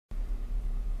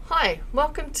Hi,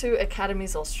 welcome to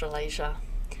Academies Australasia.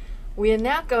 We are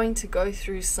now going to go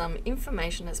through some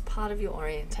information as part of your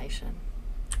orientation.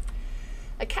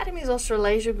 Academies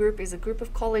Australasia Group is a group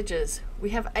of colleges. We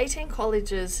have 18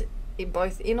 colleges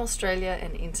both in Australia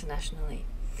and internationally.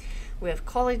 We have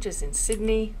colleges in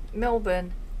Sydney,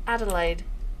 Melbourne, Adelaide,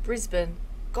 Brisbane,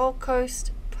 Gold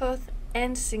Coast, Perth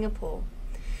and Singapore.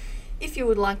 If you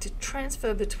would like to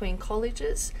transfer between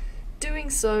colleges, doing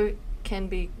so can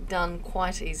be done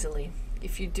quite easily.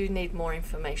 If you do need more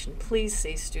information, please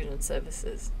see Student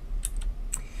Services.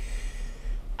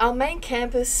 Our main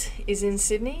campus is in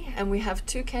Sydney, and we have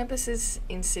two campuses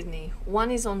in Sydney.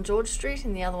 One is on George Street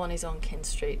and the other one is on Kent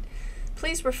Street.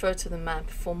 Please refer to the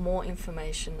map for more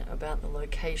information about the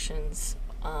locations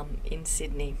in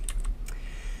Sydney.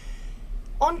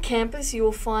 On campus you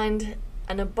will find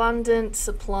an abundant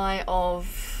supply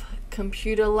of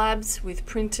computer labs with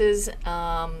printers,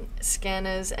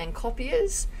 scanners and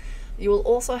copiers. You will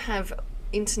also have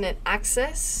internet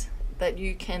access that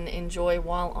you can enjoy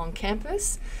while on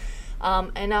campus.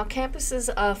 And our campuses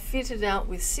are fitted out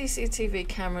with CCTV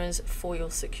cameras for your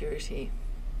security.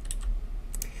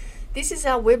 This is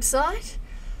our website.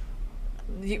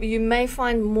 You may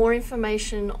find more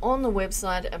information on the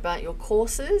website about your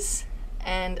courses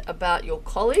and about your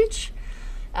college.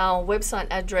 Our website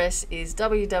address is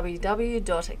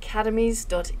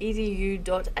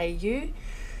www.academies.edu.au.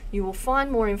 You will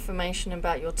find more information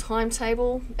about your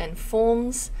timetable and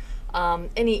forms,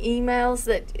 any emails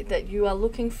that you are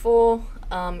looking for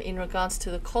in regards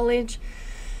to the college.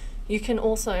 You can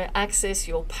also access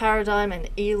your Paradigm and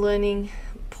e-learning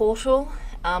portal,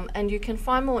 and you can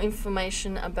find more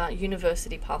information about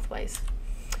university pathways.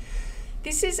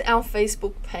 This is our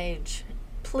Facebook page.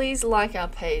 Please like our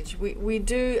page. We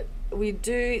do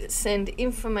send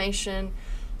information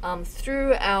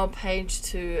through our page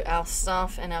to our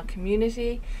staff and our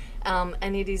community,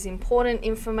 and it is important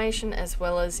information as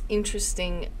well as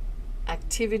interesting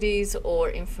activities or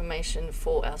information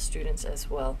for our students as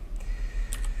well.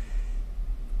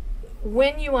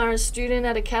 When you are a student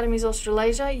at Academies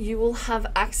Australasia, you will have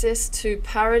access to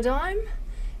Paradigm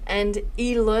and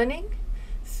e-learning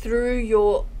through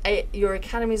your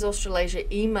Academies Australasia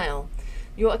email.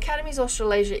 Your Academies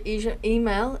Australasia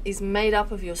email is made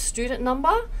up of your student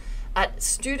number at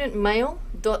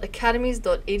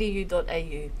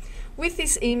studentmail.academies.edu.au. With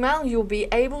this email, you'll be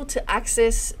able to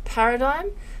access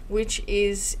Paradigm, which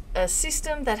is a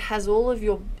system that has all of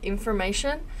your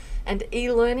information, and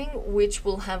e-learning, which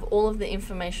will have all of the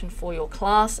information for your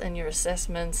class and your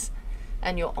assessments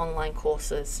and your online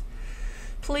courses.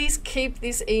 Please keep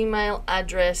this email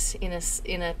address in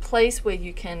a place where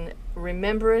you can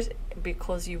remember it,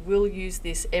 because you will use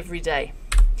this every day.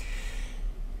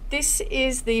 This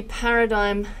is the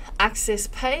Paradigm access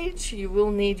page. You will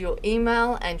need your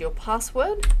email and your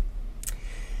password.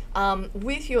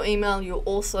 With your email, you'll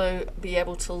also be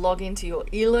able to log into your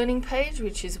e-learning page,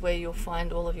 which is where you'll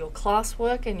find all of your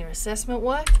classwork and your assessment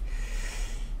work.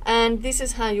 And this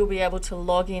is how you'll be able to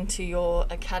log into your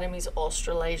Academies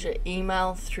Australasia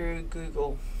email through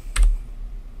Google.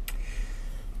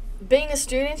 Being a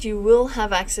student, you will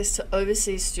have access to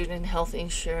overseas student health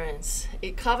insurance.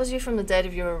 It covers you from the date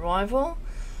of your arrival,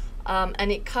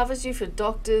 and it covers you for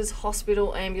doctors,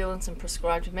 hospital, ambulance and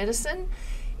prescribed medicine.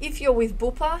 If you're with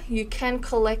Bupa, you can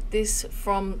collect this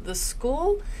from the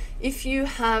school. If you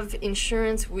have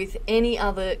insurance with any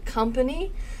other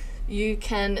company, you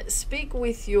can speak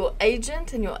with your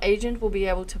agent, and your agent will be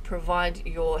able to provide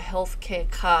your healthcare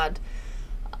card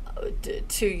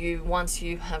to you once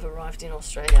you have arrived in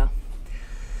Australia.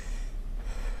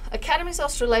 Academies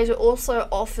Australasia also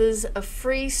offers a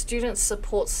free student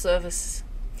support service.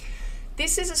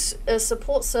 This is a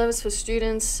support service for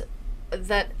students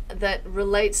that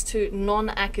relates to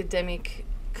non-academic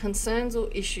concerns or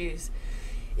issues.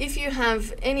 If you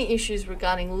have any issues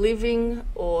regarding living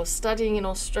or studying in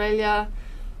Australia,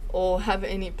 or have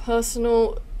any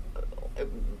personal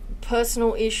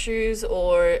issues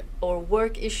or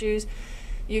work issues,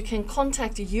 you can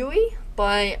contact UE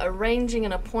by arranging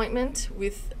an appointment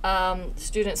with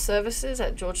Student Services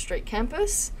at George Street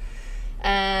campus,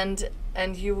 and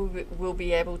you will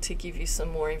be able to give you some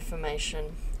more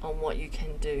information on what you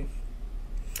can do.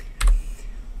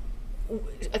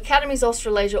 Academies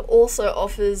Australasia also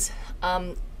offers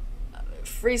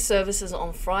free services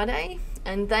on Friday,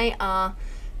 and they are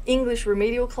English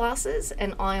remedial classes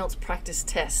and IELTS practice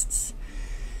tests.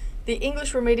 The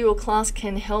English remedial class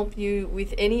can help you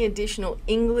with any additional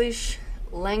English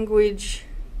language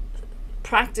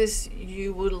practice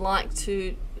you would like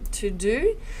to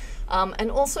do.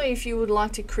 And also, if you would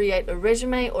like to create a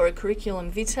resume or a curriculum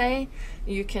vitae,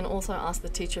 you can also ask the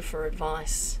teacher for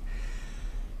advice.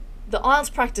 The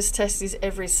IELTS practice test is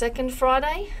every second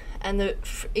Friday, and the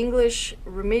English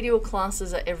remedial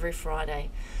classes are every Friday.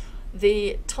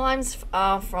 The times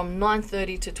are from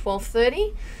 9:30 to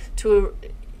 12:30.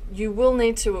 You will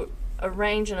need to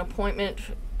arrange an appointment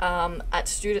at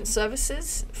Student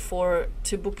Services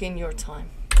to book in your time.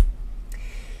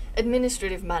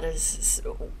 Administrative matters.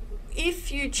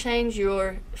 If you change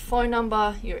your phone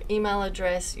number, your email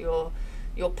address, your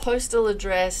postal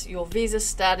address, your visa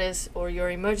status, or your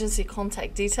emergency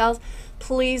contact details,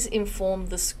 please inform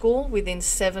the school within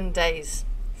 7 days.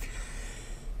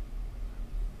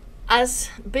 As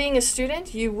being a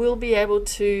student, you will be able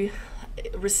to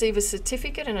receive a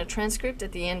certificate and a transcript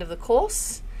at the end of the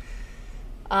course.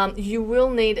 You will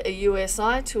need a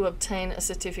USI to obtain a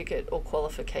certificate or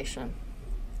qualification.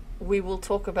 We will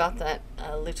talk about that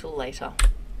a little later.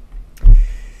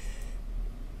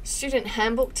 Student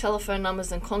handbook, telephone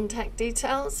numbers and contact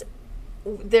details.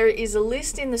 There is a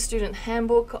list in the student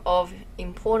handbook of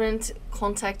important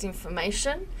contact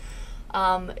information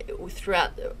of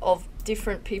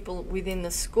different people within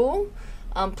the school.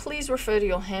 Please refer to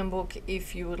your handbook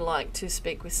if you would like to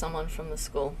speak with someone from the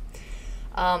school.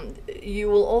 You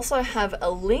will also have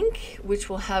a link which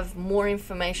will have more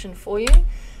information for you,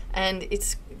 and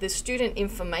it's the student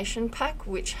information pack,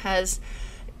 which has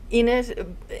in it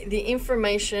the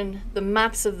information, the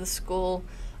maps of the school,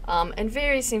 and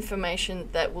various information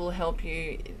that will help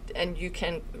you, and you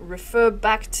can refer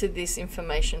back to this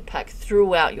information pack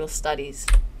throughout your studies.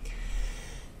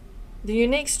 The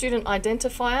unique student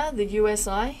identifier, the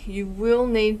USI, you will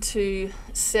need to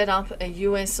set up a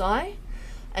USI,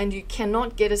 and you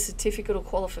cannot get a certificate or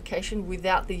qualification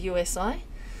without the USI.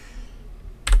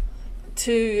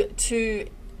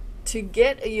 To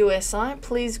get a USI,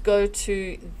 please go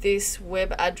to this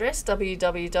web address,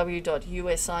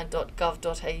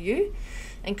 www.usi.gov.au,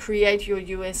 and create your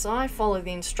USI. Follow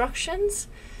the instructions.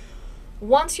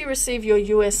 Once you receive your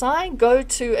USI, go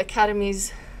to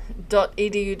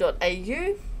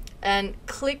academies.edu.au and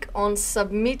click on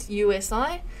Submit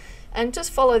USI, and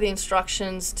just follow the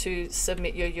instructions to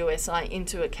submit your USI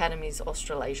into Academies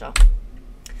Australasia.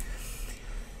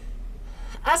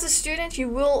 As a student, you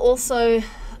will also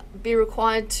be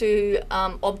required to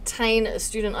obtain a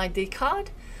student ID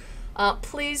card.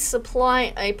 Please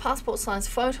supply a passport size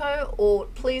photo, or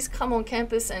please come on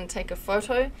campus and take a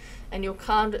photo, and you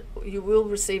will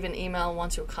receive an email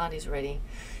once your card is ready.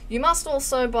 You must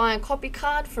also buy a copy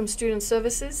card from Student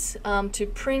Services to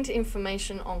print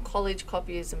information on college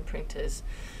copiers and printers.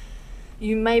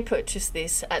 You may purchase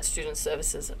this at Student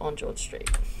Services on George Street.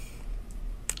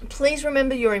 Please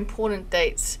remember your important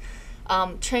dates: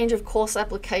 change of course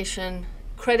application,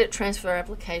 credit transfer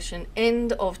application,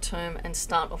 end of term and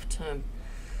start of term.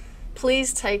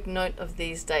 Please take note of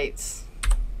these dates.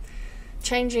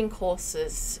 Changing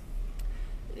courses.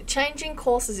 Changing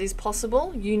courses is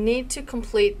possible. You need to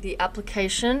complete the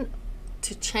application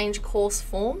to change course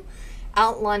form,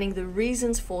 outlining the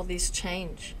reasons for this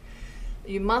change.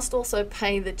 You must also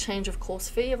pay the change of course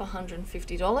fee of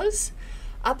 $150.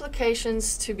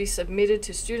 Applications to be submitted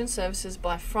to Student Services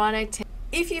by Friday 10.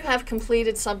 If you have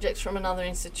completed subjects from another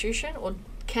institution or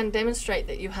can demonstrate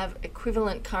that you have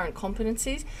equivalent current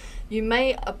competencies, you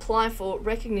may apply for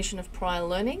recognition of prior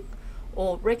learning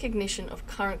or recognition of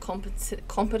current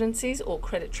competencies or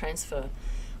credit transfer.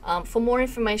 For more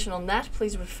information on that,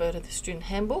 please refer to the student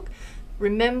handbook.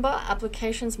 Remember,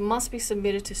 applications must be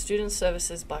submitted to Student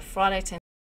Services by Friday 10.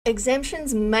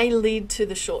 Exemptions may lead to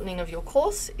the shortening of your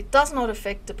course. It does not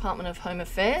affect Department of Home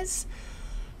Affairs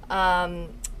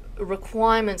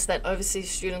requirements that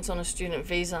overseas students on a student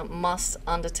visa must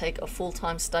undertake a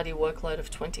full-time study workload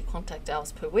of 20 contact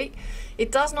hours per week.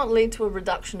 It does not lead to a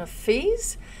reduction of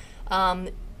fees.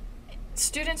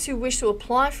 Students who wish to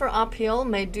apply for RPL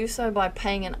may do so by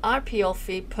paying an RPL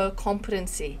fee per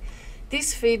competency.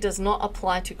 This fee does not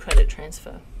apply to credit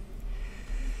transfer.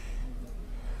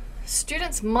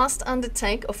 Students must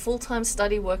undertake a full-time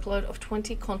study workload of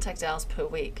 20 contact hours per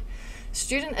week.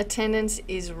 Student attendance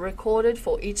is recorded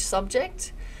for each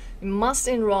subject. Must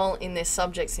enroll in their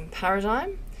subjects in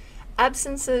Paradigm.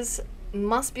 Absences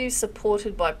must be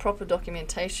supported by proper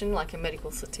documentation like a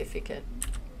medical certificate.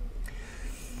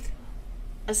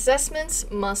 Assessments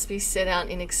must be set out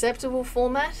in acceptable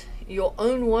format, your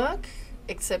own work,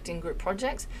 except in group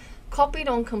projects, copied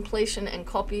on completion and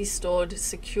copies stored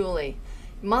securely.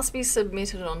 Must be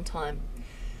submitted on time.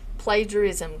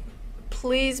 Plagiarism.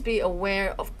 Please be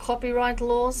aware of copyright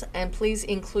laws and please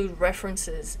include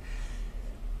references.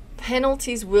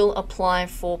 Penalties will apply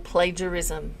for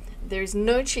plagiarism. There is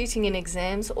no cheating in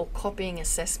exams or copying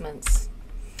assessments.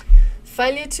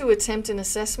 Failure to attempt an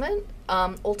assessment,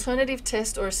 alternative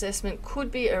test or assessment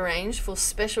could be arranged for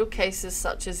special cases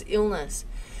such as illness.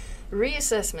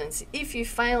 Reassessments. If you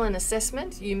fail an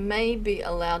assessment, you may be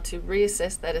allowed to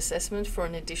reassess that assessment for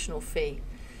an additional fee.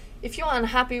 If you're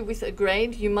unhappy with a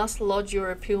grade, you must lodge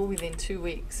your appeal within 2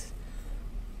 weeks.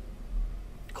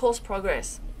 Course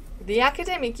progress. The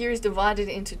academic year is divided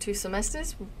into 2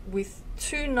 semesters with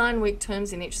 2 9-week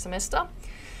terms in each semester.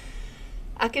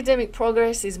 Academic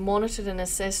progress is monitored and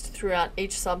assessed throughout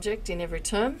each subject in every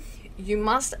term. You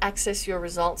must access your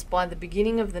results by the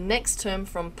beginning of the next term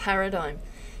from Paradigm.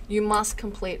 You must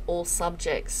complete all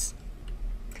subjects.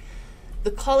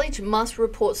 The college must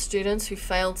report students who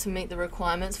fail to meet the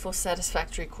requirements for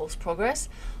satisfactory course progress.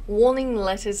 Warning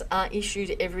letters are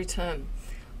issued every term.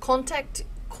 Contact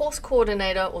course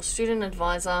coordinator or student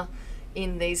advisor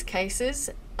in these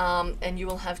cases, and you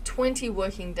will have 20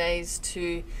 working days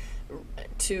to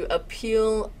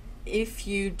appeal if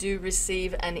you do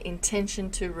receive an intention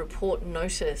to report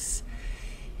notice.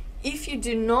 If you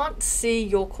do not see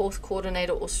your course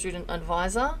coordinator or student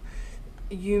advisor,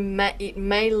 it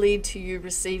may lead to you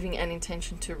receiving an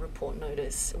intention to report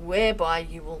notice, whereby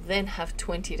you will then have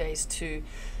 20 days to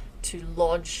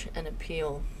lodge an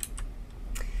appeal.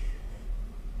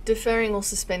 Deferring or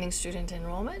suspending student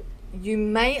enrollment. You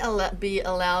may be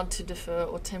allowed to defer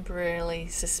or temporarily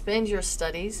suspend your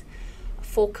studies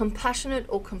for compassionate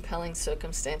or compelling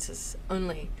circumstances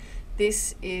only.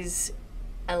 This is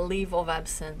a leave of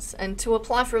absence. And to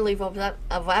apply for a leave of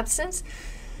absence,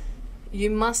 you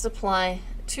must apply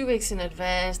 2 weeks in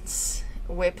advance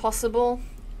where possible,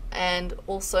 and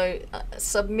also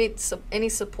submit any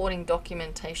supporting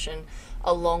documentation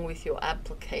along with your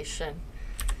application.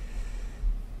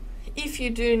 If you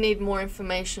do need more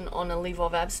information on a leave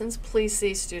of absence, please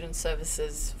see Student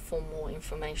Services for more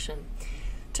information.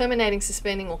 Terminating,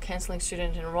 suspending or cancelling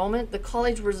student enrollment. The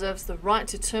college reserves the right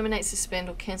to terminate, suspend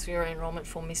or cancel your enrollment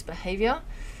for misbehaviour.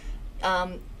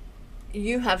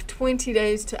 You have 20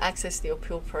 days to access the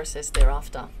appeal process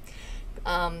thereafter.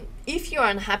 If you're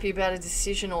unhappy about a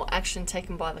decision or action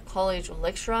taken by the college or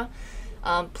lecturer,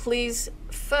 please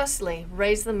firstly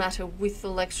raise the matter with the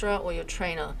lecturer or your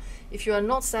trainer. If you are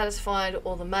not satisfied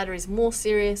or the matter is more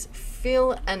serious,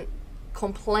 fill an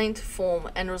complaint form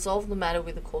and resolve the matter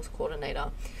with the course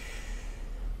coordinator.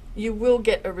 You will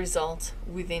get a result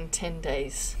within 10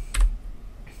 days.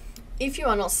 If you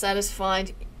are not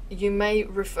satisfied, you may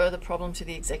refer the problem to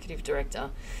the executive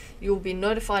director. You will be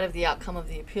notified of the outcome of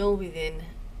the appeal within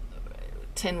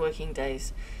 10 working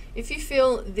days. If you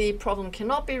feel the problem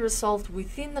cannot be resolved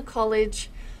within the college,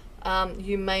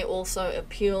 you may also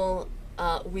appeal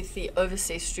with the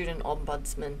Overseas Student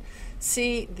Ombudsman.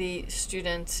 See the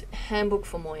student handbook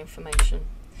for more information.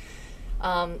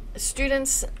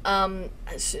 Student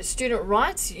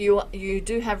rights. You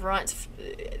do have rights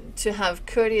to have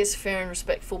courteous, fair and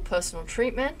respectful personal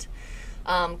treatment,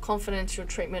 confidential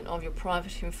treatment of your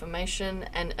private information,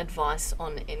 and advice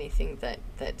on anything that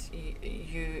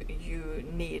you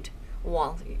need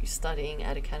while you're studying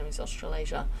at Academies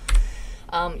Australasia.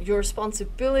 Your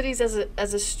responsibilities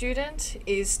as a student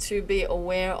is to be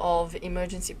aware of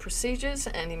emergency procedures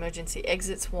and emergency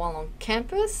exits while on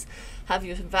campus, have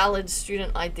your valid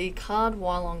student ID card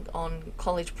while on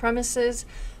college premises,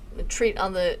 treat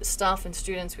other staff and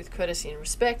students with courtesy and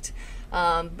respect,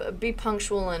 be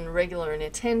punctual and regular in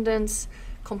attendance,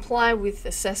 comply with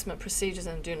assessment procedures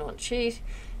and do not cheat,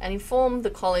 and inform the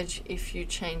college if you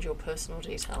change your personal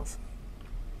details.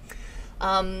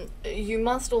 You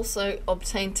must also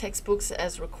obtain textbooks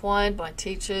as required by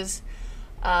teachers.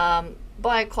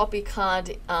 Buy a copy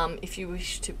card if you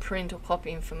wish to print or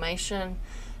copy information.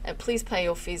 And please pay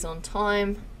your fees on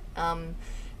time.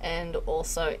 And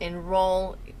also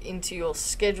enroll into your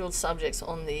scheduled subjects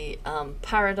on the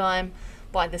Paradigm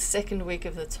by the 2nd week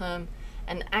of the term,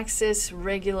 and access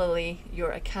regularly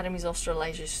your Academies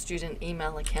Australasia student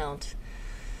email account.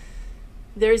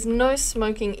 There is no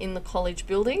smoking in the college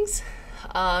buildings.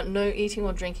 No eating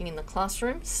or drinking in the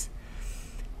classrooms,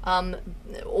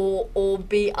 or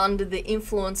be under the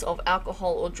influence of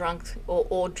alcohol or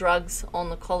drugs on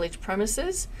the college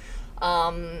premises.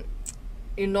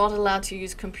 You're not allowed to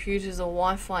use computers or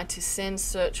Wi-Fi to send,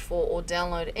 search for or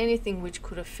download anything which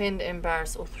could offend,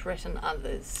 embarrass or threaten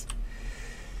others.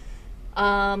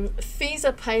 Fees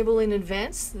are payable in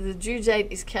advance. The due date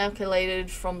is calculated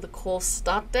from the course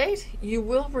start date. You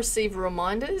will receive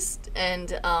reminders and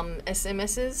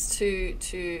SMSs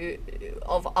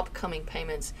of upcoming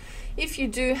payments. If you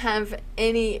do have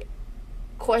any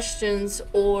questions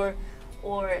or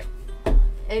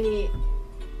any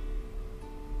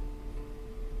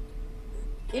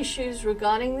issues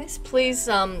regarding this, please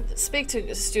speak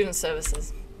to student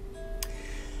services.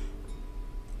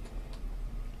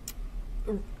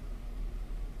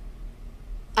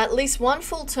 At least one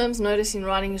full term's notice in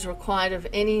writing is required of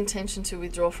any intention to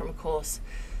withdraw from a course.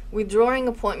 Withdrawing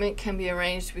appointment can be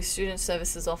arranged with Student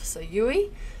Services Officer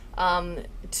Yui, and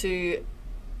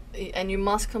you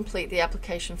must complete the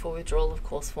application for withdrawal of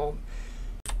course form.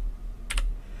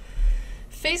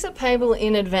 Fees are payable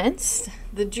in advance.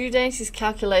 The due date is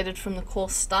calculated from the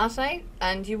course start date,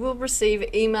 and you will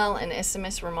receive email and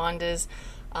SMS reminders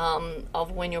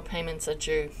of when your payments are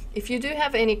due. If you do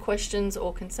have any questions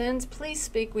or concerns, please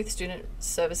speak with Student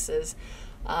Services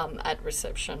at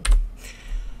reception.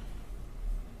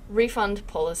 Refund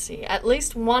policy. At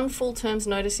least one full term's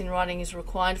notice in writing is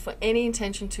required for any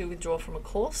intention to withdraw from a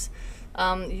course.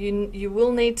 You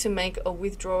will need to make a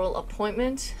withdrawal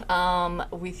appointment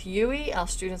with Yui, our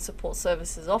Student Support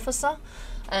Services Officer,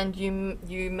 and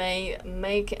you may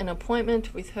make an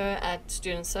appointment with her at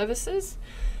Student Services,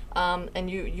 and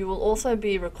you will also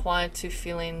be required to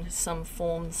fill in some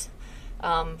forms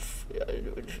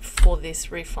for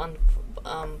this refund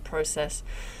process.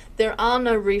 There are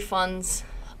no refunds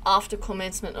after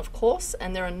commencement of course,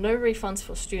 and there are no refunds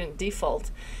for student default.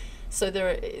 So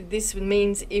this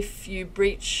means if you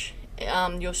breach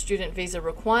your student visa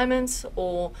requirements,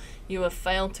 or you have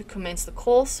failed to commence the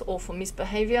course, or for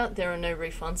misbehavior, there are no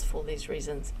refunds for these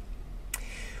reasons.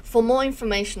 For more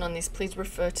information on this, please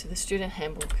refer to the student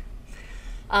handbook.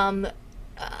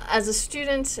 As a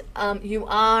student, you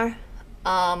are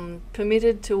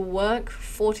permitted to work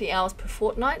 40 hours per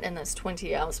fortnight, and that's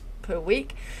 20 hours per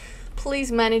week.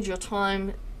 Please manage your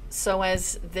time so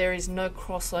as there is no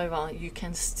crossover. You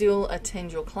can still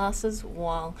attend your classes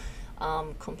while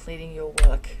completing your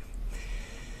work.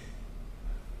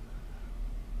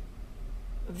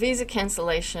 Visa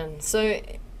cancellation. So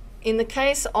in the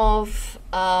case of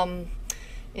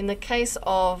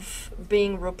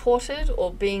being reported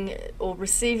or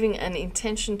receiving an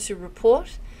intention to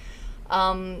report,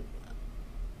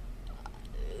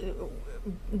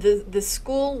 the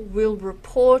school will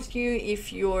report you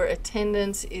if your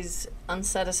attendance is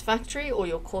unsatisfactory or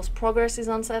your course progress is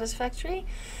unsatisfactory,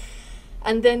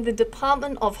 and then the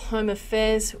Department of Home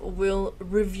Affairs will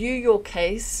review your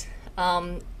case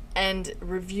and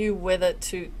review whether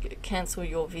to cancel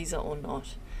your visa or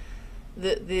not.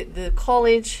 The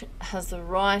college has the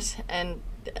right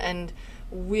and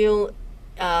will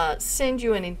send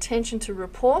you an intention to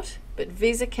report, but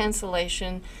visa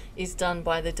cancellation is done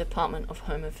by the Department of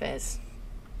Home Affairs.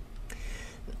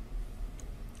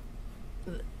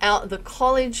 The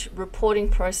college reporting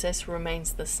process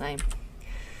remains the same.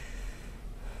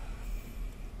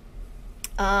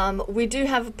 We do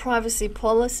have a privacy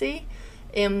policy.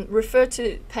 Refer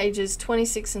to pages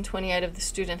 26 and 28 of the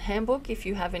student handbook if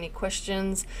you have any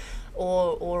questions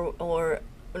or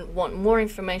want more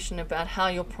information about how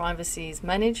your privacy is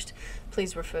managed.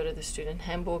 Please refer to the student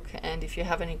handbook, and if you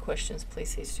have any questions, please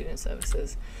see Student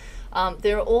Services.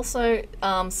 There are also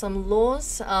some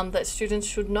laws that students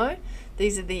should know.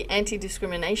 These are the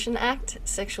Anti-Discrimination Act,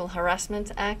 Sexual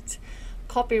Harassment Act,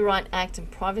 Copyright Act, and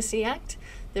Privacy Act.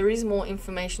 There is more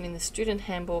information in the student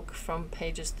handbook from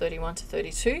pages 31 to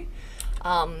 32.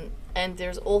 And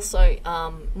there's also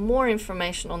more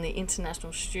information on the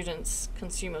International Students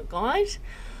Consumer Guide.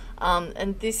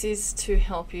 And this is to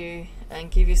help you and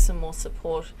give you some more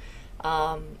support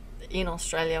in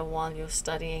Australia while you're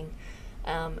studying.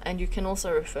 And you can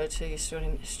also refer to your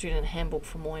student handbook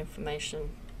for more information.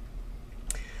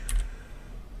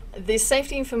 The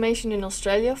safety information in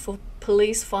Australia for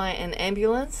police, fire and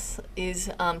ambulance is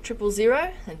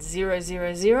 000, that's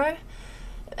 000,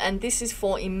 and this is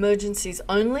for emergencies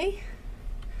only.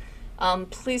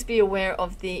 Please be aware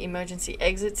of the emergency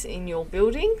exits in your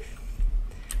building.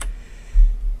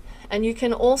 And you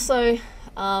can also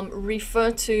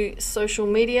refer to social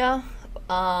media.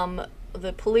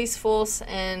 The police force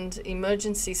and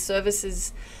emergency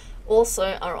services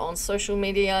also are on social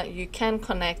media. You can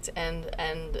connect and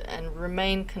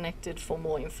remain connected for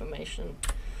more information.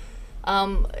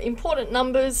 Important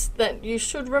numbers that you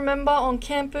should remember on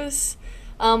campus.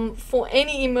 For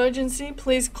any emergency,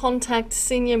 please contact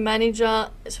Senior Manager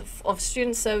of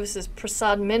Student Services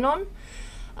Prasad Menon,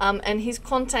 and his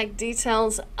contact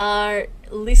details are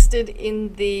listed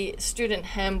in the student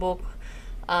handbook,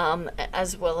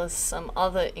 as well as some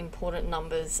other important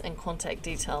numbers and contact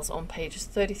details on pages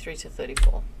 33 to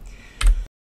 34.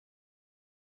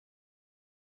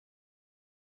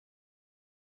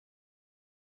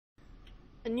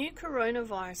 A new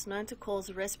coronavirus known to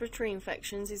cause respiratory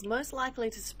infections is most likely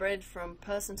to spread from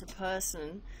person to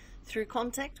person through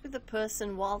contact with a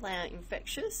person while they are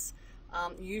infectious,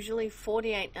 usually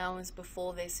 48 hours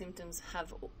before their symptoms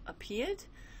have appeared,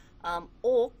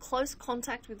 or close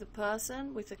contact with a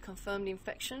person with a confirmed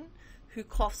infection who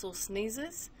coughs or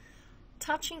sneezes,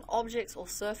 touching objects or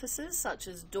surfaces such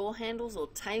as door handles or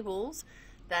tables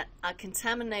that are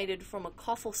contaminated from a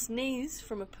cough or sneeze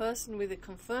from a person with a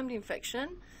confirmed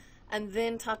infection, and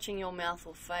then touching your mouth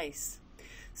or face.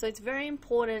 So it's very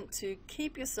important to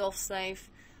keep yourself safe.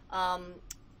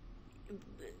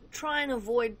 Try and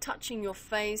avoid touching your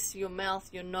face, your mouth,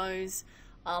 your nose,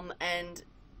 and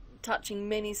touching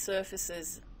many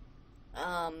surfaces,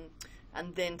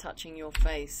 and then touching your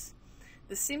face.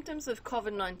 The symptoms of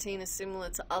COVID-19 are similar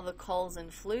to other colds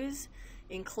and flus,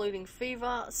 including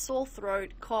fever, sore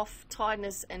throat, cough,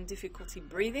 tiredness, and difficulty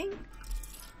breathing.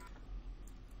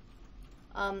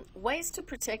 Ways to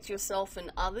protect yourself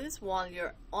and others while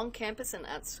you're on campus and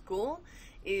at school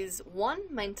is 1.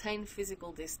 Maintain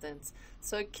physical distance.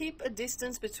 So keep a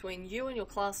distance between you and your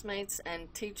classmates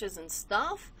and teachers and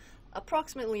staff,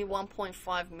 approximately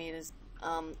 1.5 meters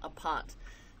apart.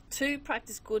 2.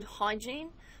 Practice good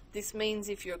hygiene. This means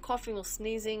if you're coughing or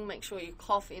sneezing, make sure you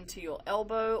cough into your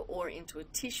elbow or into a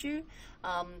tissue.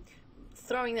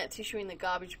 Throwing that tissue in the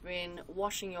garbage bin,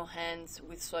 washing your hands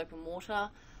with soap and water.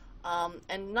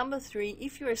 And number 3,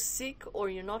 if you're sick or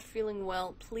you're not feeling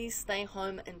well, please stay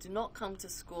home and do not come to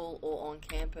school or on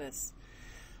campus.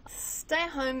 Stay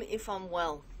home if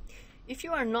unwell. If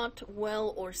you are not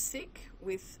well or sick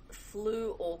with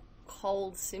flu or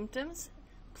cold symptoms,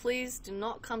 please do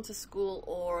not come to school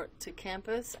or to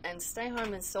campus and stay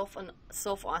home and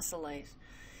self-isolate.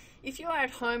 If you are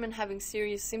at home and having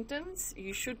serious symptoms,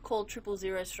 you should call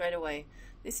 000 straight away.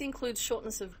 This includes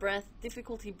shortness of breath,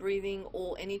 difficulty breathing,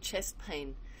 or any chest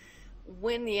pain.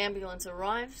 When the ambulance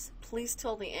arrives, please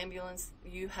tell the ambulance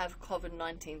you have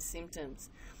COVID-19 symptoms.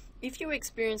 If you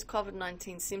experience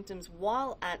COVID-19 symptoms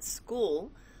while at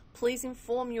school, please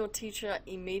inform your teacher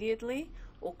immediately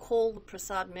or call the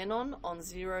Prasad Menon on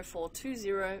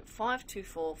 0420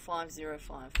 524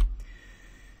 505.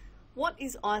 What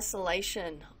is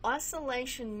isolation?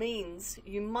 Isolation means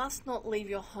you must not leave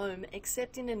your home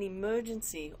except in an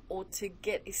emergency or to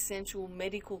get essential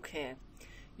medical care.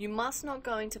 You must not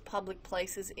go into public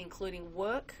places including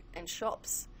work and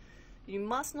shops. You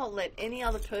must not let any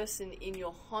other person in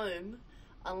your home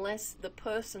unless the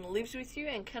person lives with you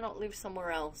and cannot live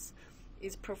somewhere else,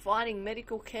 is providing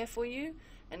medical care for you,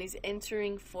 and is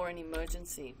entering for an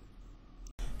emergency.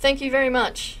 Thank you very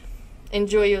much.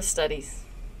 Enjoy your studies.